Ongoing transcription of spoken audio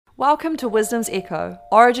Welcome to Wisdom's Echo,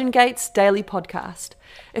 Origin Gate's daily podcast.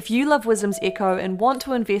 If you love Wisdom's Echo and want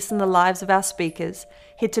to invest in the lives of our speakers,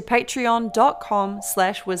 head to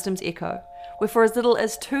patreon.com/wisdomsecho, where for as little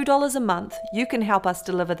as $2 a month, you can help us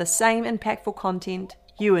deliver the same impactful content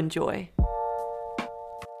you enjoy.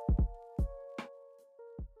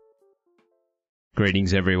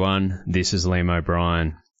 Greetings everyone, this is Liam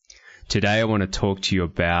OBrien. Today I want to talk to you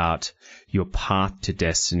about your path to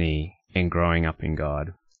destiny and growing up in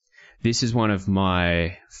God. This is one of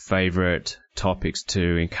my favorite topics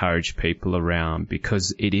to encourage people around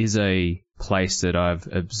because it is a place that I've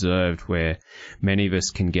observed where many of us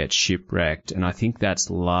can get shipwrecked, and I think that's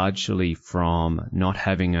largely from not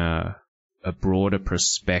having a broader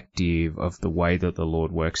perspective of the way that the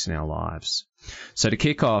Lord works in our lives. So to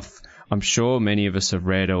kick off, I'm sure many of us have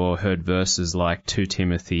read or heard verses like 2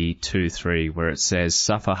 Timothy 2:3, where it says,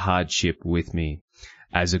 "Suffer hardship with me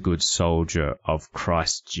as a good soldier of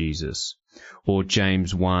Christ Jesus." Or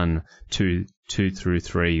James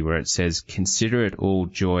 1:2-3, where it says, "Consider it all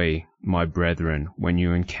joy, my brethren, when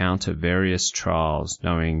you encounter various trials,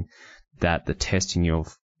 knowing that the testing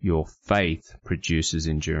of your faith produces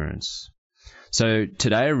endurance." So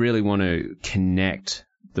today I really want to connect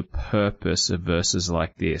the purpose of verses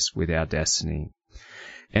like this with our destiny.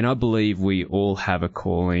 And I believe we all have a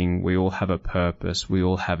calling, we all have a purpose, we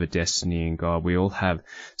all have a destiny in God, we all have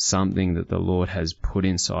something that the Lord has put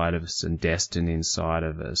inside of us and destined inside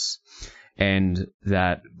of us. And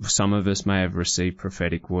that some of us may have received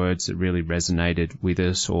prophetic words that really resonated with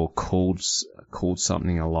us or called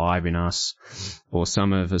something alive in us. Or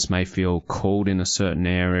some of us may feel called in a certain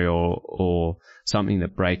area or something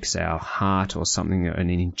that breaks our heart or something, an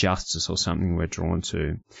injustice or something we're drawn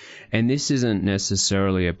to. And this isn't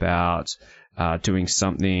necessarily about doing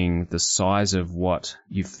something the size of what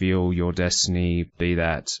you feel your destiny, be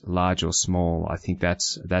that large or small. I think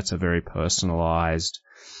that's a very personalized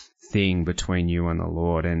thing between you and the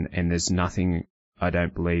Lord, and there's nothing, I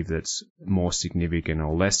don't believe, that's more significant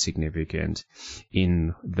or less significant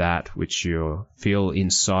in that which you feel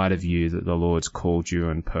inside of you that the Lord's called you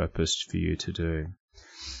and purposed for you to do.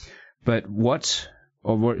 But what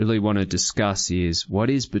I really want to discuss is what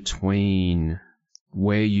is between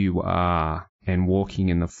where you are and walking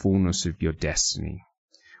in the fullness of your destiny.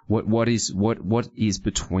 What is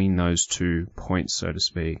between those 2 points, so to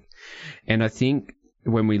speak. And I think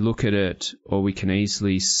when we look at it, or we can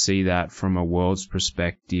easily see that from a world's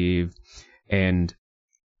perspective, and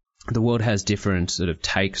the world has different sort of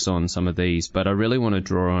takes on some of these, but I really want to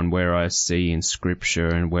draw on where I see in Scripture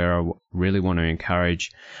and where I really want to encourage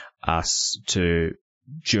us to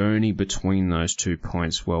journey between those 2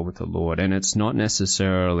 points well with the Lord. And it's not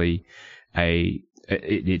necessarily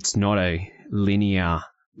it's not a linear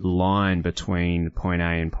line between point A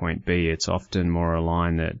and point B. It's often more a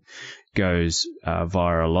line that goes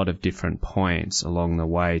via a lot of different points along the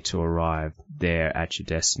way to arrive there at your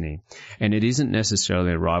destiny. And it isn't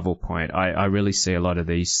necessarily a rival point. I really see a lot of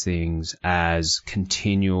these things as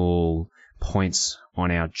continual points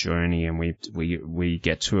on our journey, and we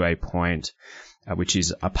get to a point which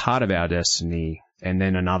is a part of our destiny, and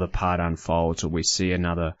then another part unfolds, or we see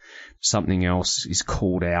something else is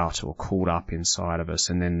called out or called up inside of us,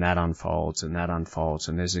 and then that unfolds, and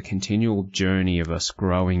there's a continual journey of us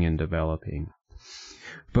growing and developing.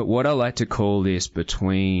 But what I like to call this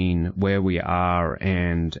between where we are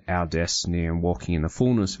and our destiny and walking in the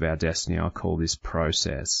fullness of our destiny, I call this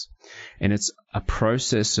process. And it's a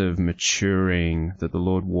process of maturing that the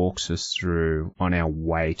Lord walks us through on our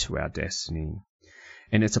way to our destiny.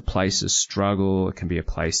 And it's a place of struggle. It can be a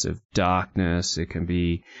place of darkness. It can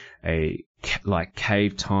be like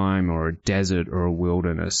cave time or a desert or a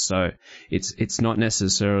wilderness. So it's not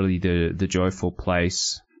necessarily the joyful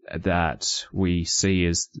place that we see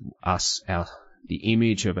as the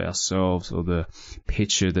image of ourselves or the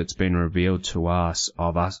picture that's been revealed to us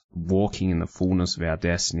of us walking in the fullness of our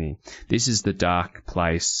destiny. This is the dark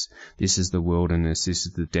place. This is the wilderness. This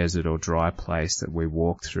is the desert or dry place that we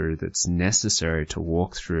walk through, that's necessary to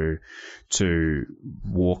walk through to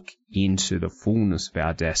walk into the fullness of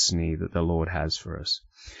our destiny that the Lord has for us.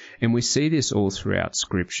 And we see this all throughout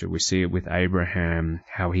Scripture. We see it with Abraham,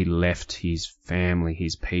 how he left his family,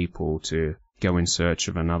 his people, to go in search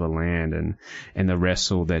of another land, and the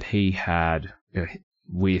wrestle that he had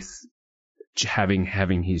with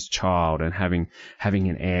having his child and having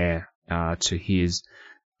an heir to his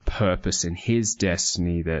purpose and his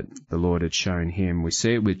destiny that the Lord had shown him. We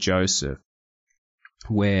see it with Joseph,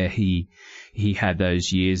 where he had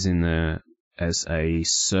those years in the as a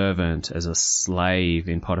servant, as a slave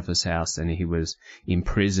in Potiphar's house, and he was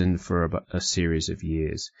imprisoned for a series of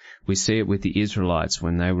years. We see it with the Israelites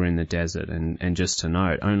when they were in the desert, and just to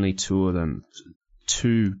note, only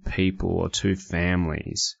two people or two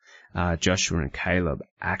families, Joshua and Caleb,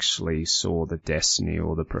 actually saw the destiny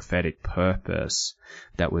or the prophetic purpose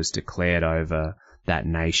that was declared over that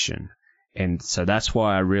nation. And so that's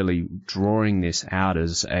why I'm really drawing this out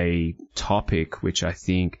as a topic which I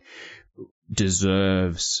think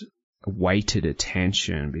deserves weighted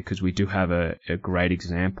attention, because we do have a great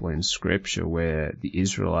example in Scripture where the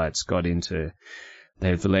Israelites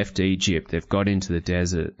they've left Egypt, they've got into the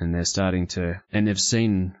desert, and they've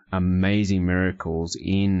seen amazing miracles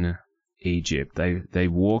in Egypt. They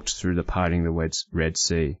walked through the parting of the Red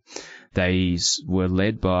Sea. They were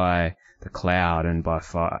led by the cloud and by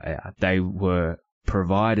fire. They were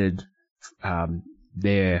provided all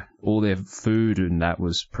their food, and that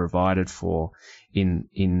was provided for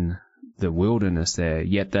in the wilderness there.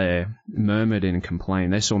 Yet they murmured and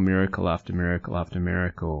complained. They saw miracle after miracle after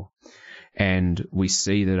miracle. And we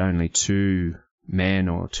see that only two men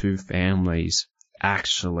or two families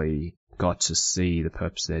actually got to see the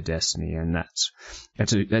purpose of their destiny. And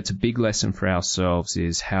that's a big lesson for ourselves,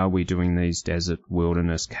 is how are we doing these desert,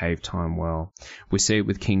 wilderness, cave time well. We see it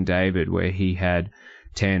with King David, where he had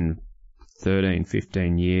 10, 13,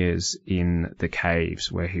 15 years in the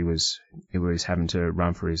caves where he was having to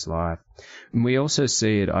run for his life. And we also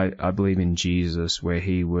see it, I believe, in Jesus, where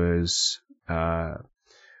he was, for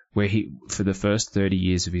the first 30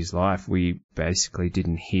 years of his life, we basically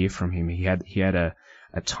didn't hear from him. He had a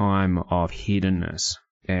time of hiddenness,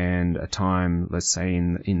 and a time, let's say,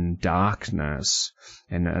 in darkness,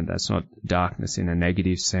 and that's not darkness in a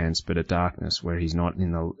negative sense, but a darkness where is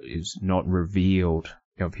not revealed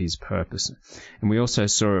of his purpose. And we also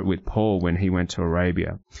saw it with Paul when he went to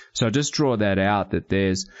Arabia. So I just draw that out, that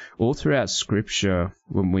there's all throughout Scripture,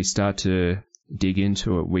 when we start to dig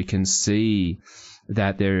into it, we can see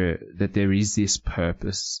that there is this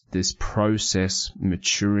purpose, this process,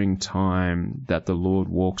 maturing time that the Lord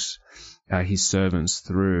walks his servants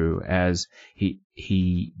through as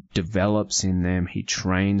he develops in them, he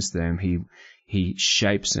trains them, he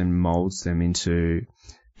shapes and molds them into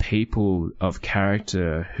people of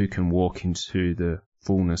character who can walk into the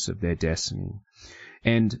fullness of their destiny.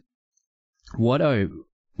 And what I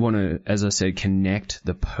want to, as I said, connect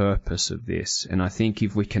the purpose of this. And I think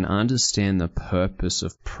if we can understand the purpose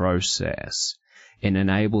of process, it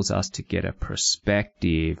enables us to get a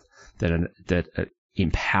perspective that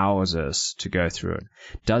empowers us to go through it.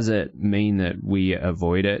 Does it mean that we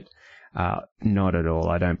avoid it? Not at all.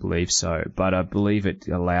 I don't believe so. But I believe it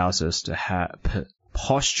allows us to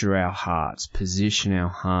posture our hearts, position our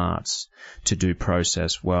hearts to do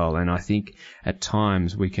process well. And I think at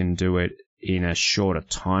times we can do it in a shorter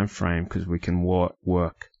time frame, because we can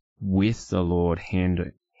work with the Lord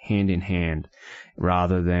hand in hand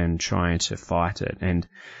rather than trying to fight it. And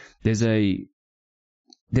there's a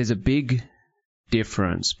big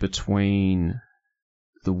difference between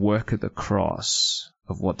the work of the cross,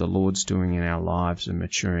 of what the Lord's doing in our lives and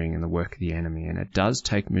maturing, and the work of the enemy. And it does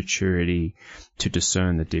take maturity to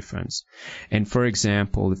discern the difference. And for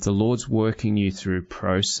example, if the Lord's working you through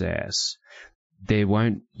process,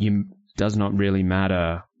 does not really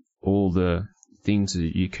matter all the things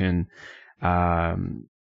that you can,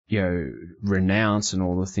 renounce, and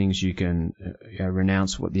all the things you can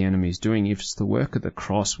renounce what the enemy is doing. If it's the work of the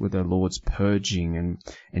cross where the Lord's purging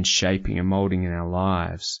and shaping and molding in our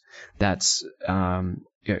lives, that's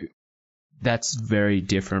very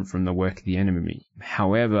different from the work of the enemy.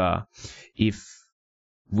 However, if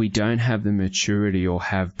we don't have the maturity, or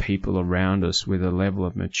have people around us with a level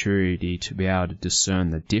of maturity to be able to discern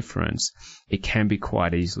the difference, it can be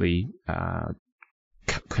quite easily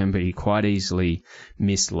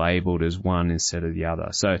mislabeled as one instead of the other.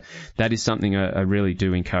 So that is something I really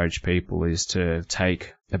do encourage people, is to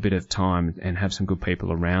take a bit of time and have some good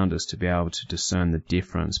people around us to be able to discern the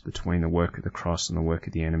difference between the work of the cross and the work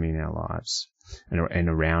of the enemy in our lives and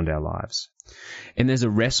around our lives. And there's a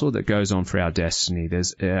wrestle that goes on for our destiny.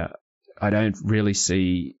 I don't really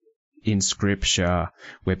see in Scripture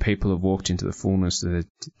where people have walked into the fullness of their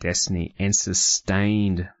destiny and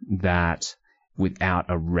sustained that without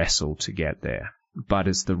a wrestle to get there. But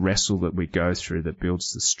it's the wrestle that we go through that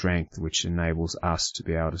builds the strength which enables us to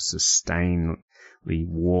be able to sustainably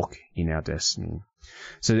walk in our destiny.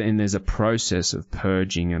 So then there's a process of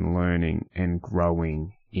purging and learning and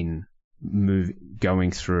growing in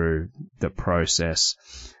going through the process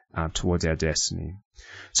towards our destiny.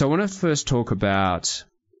 So I want to first talk about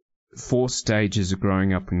 4 stages of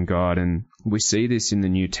growing up in God, and we see this in the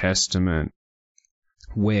New Testament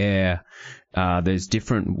where there's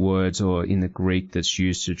different words or in the Greek that's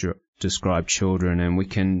used to describe children, and we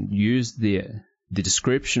can use the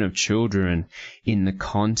description of children in the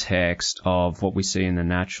context of what we see in the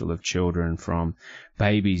natural of children, from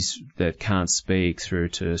babies that can't speak through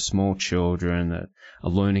to small children that are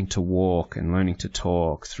learning to walk and learning to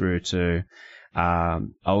talk, through to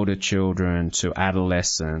older children, to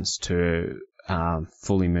adolescents, to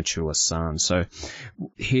fully mature sons. So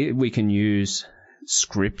here we can use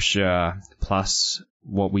Scripture plus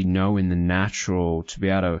what we know in the natural to be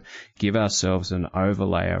able to give ourselves an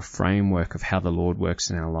overlay, a framework of how the Lord works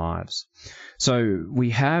in our lives. So we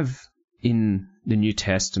have in the New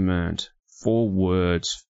Testament 4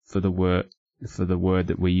 words for the word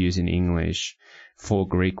that we use in English, 4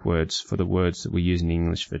 Greek words for the words that we use in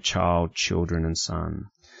English for child, children, and son.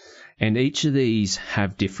 And each of these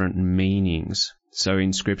have different meanings. So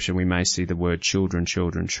in Scripture, we may see the word children,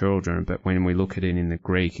 children, children, but when we look at it in the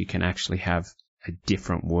Greek, you can actually have a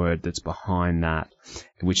different word that's behind that,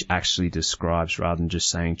 which actually describes, rather than just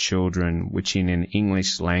saying children, which in an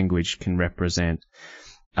English language can represent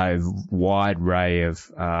a wide array of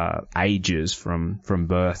ages from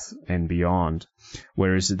birth and beyond,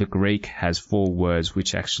 whereas the Greek has 4 words,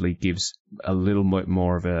 which actually gives a little bit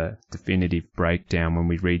more of a definitive breakdown when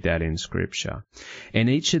we read that in Scripture. And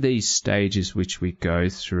each of these stages which we go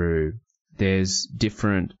through, there's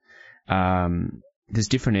different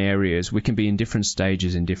areas. We can be in different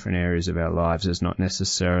stages in different areas of our lives. It's not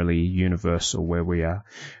necessarily universal where we are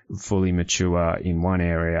fully mature in one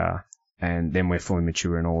area and then we're fully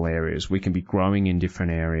mature in all areas. We can be growing in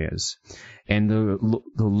different areas. And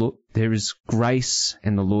there is grace,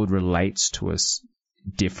 and the Lord relates to us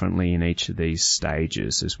differently in each of these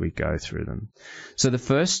stages as we go through them. So the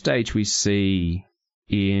first stage we see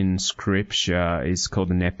in Scripture is called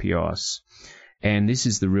the nepios. And this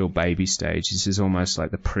is the real baby stage. This is almost like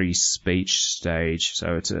the pre-speech stage.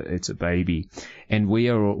 So it's a baby, and we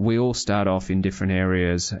all start off in different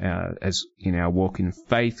areas. As in our walk in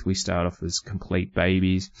faith, we start off as complete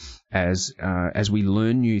babies. As we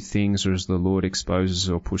learn new things, or as the Lord exposes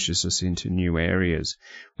or pushes us into new areas,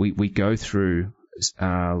 we go through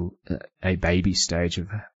a baby stage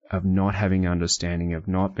of not having understanding, of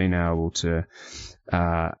not being able to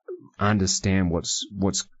understand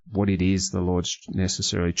what it is the Lord's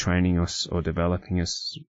necessarily training us or developing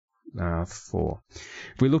us for.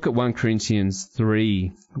 If we look at 1 Corinthians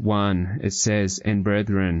 3:1, it says, "And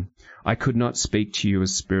brethren, I could not speak to you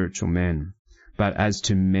as spiritual men, but as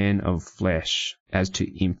to men of flesh, as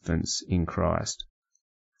to infants in Christ."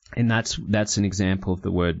 And that's an example of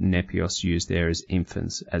the word nepios used there as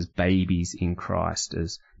infants, as babies in Christ,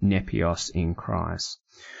 as nepios in Christ.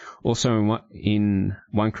 Also in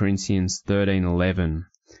 1 Corinthians 13:11,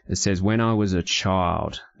 it says, "When I was a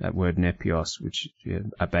child," that word nepios, which is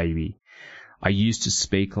a baby, "I used to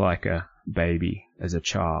speak like a baby as a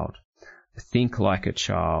child, think like a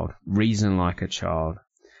child, reason like a child.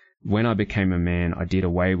 When I became a man, I did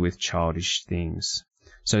away with childish things."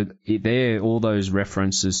 So there, all those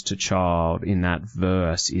references to child in that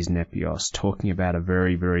verse is nepios, talking about a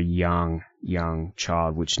very, very young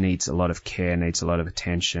child, which needs a lot of care, needs a lot of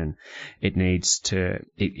attention. It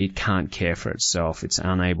can't care for itself. It's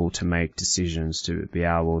unable to make decisions, to be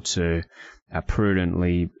able to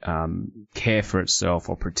prudently care for itself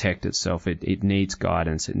or protect itself. It needs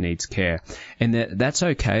guidance. It needs care. And that's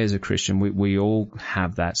okay as a Christian. We all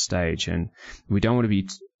have that stage, and we don't want to be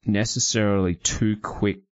necessarily too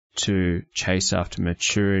quick to chase after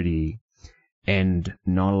maturity and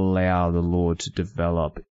not allow the Lord to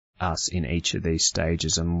develop us in each of these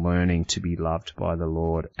stages and learning to be loved by the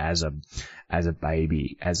Lord as a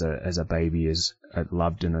baby, as a baby is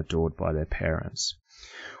loved and adored by their parents.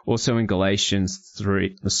 Also in Galatians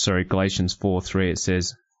 4:3, it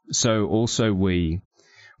says, "So also we,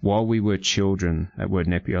 while we were children," that word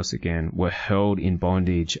nepios again, "were held in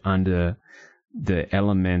bondage under the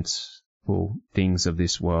elemental things of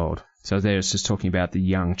this world." So there it's just talking about the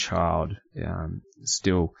young child,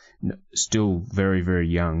 still very, very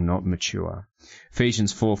young, not mature.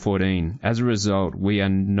 Ephesians 4:14, "As a result, we are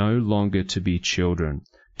no longer to be children,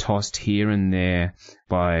 tossed here and there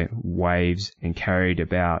by waves and carried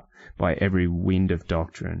about by every wind of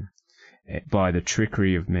doctrine, by the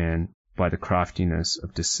trickery of man, by the craftiness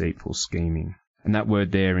of deceitful scheming." And that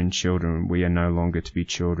word there in children, we are no longer to be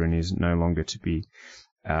children, is no longer to be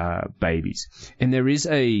babies. And there is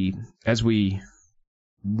as we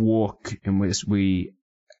walk and as we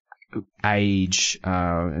age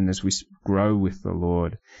and as we grow with the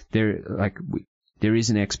Lord, there is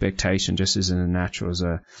an expectation, just as in the natural,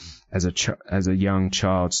 as a young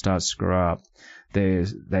child starts to grow up,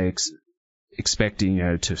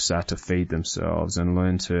 expecting, to start to feed themselves and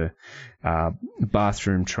learn to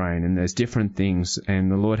bathroom train, and there's different things,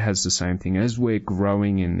 and the Lord has the same thing. As we're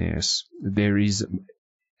growing in this, there is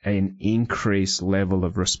an increased level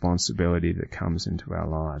of responsibility that comes into our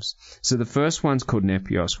lives. So the first one's called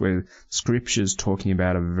nepios, where Scripture's talking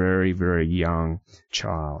about a very, very young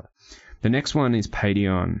child. The next one is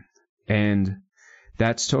paidion, and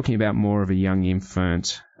that's talking about more of a young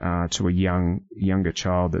infant to a younger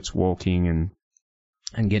child that's walking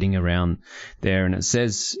and getting around there. And it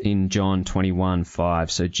says in John 21:5,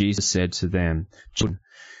 so Jesus said to them,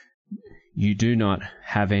 "You do not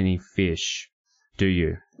have any fish, do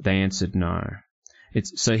you?" They answered, "No."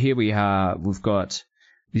 So here we are.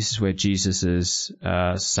 This is where Jesus is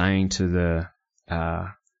saying to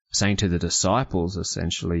the disciples,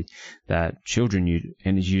 essentially, that children,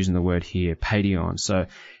 and he's using the word here, paidion. So,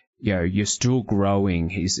 you're still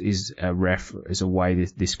growing is a way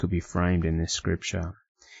that this could be framed in this scripture.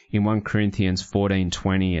 In 1 Corinthians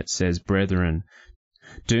 14:20, it says, "Brethren,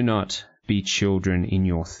 do not be children in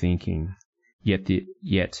your thinking,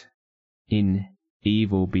 yet in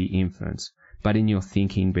evil be infants, but in your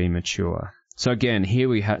thinking be mature." So again, here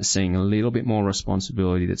we are seeing a little bit more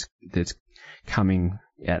responsibility that's coming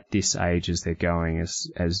at this age as they're going,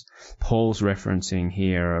 as Paul's referencing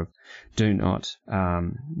here of do not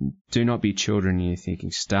be children in your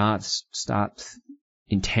thinking. Start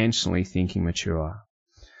intentionally thinking mature.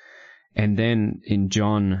 And then in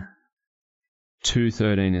John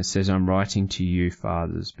 2:13 it says, "I'm writing to you,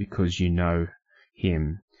 fathers, because you know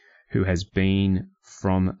him who has been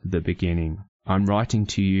from the beginning. I'm writing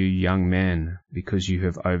to you, young men, because you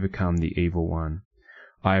have overcome the evil one.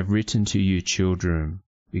 I have written to you, children,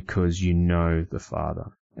 because you know the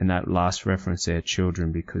Father." And that last reference there,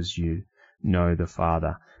 children, because you know the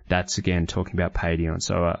Father, that's again talking about paidion.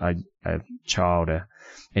 So a child,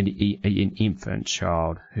 an infant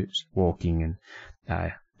child who's walking, and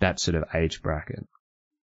that sort of age bracket.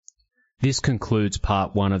 This concludes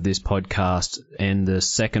part 1 of this podcast, and the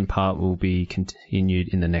second part will be continued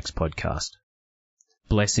in the next podcast.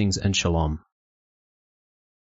 Blessings and shalom.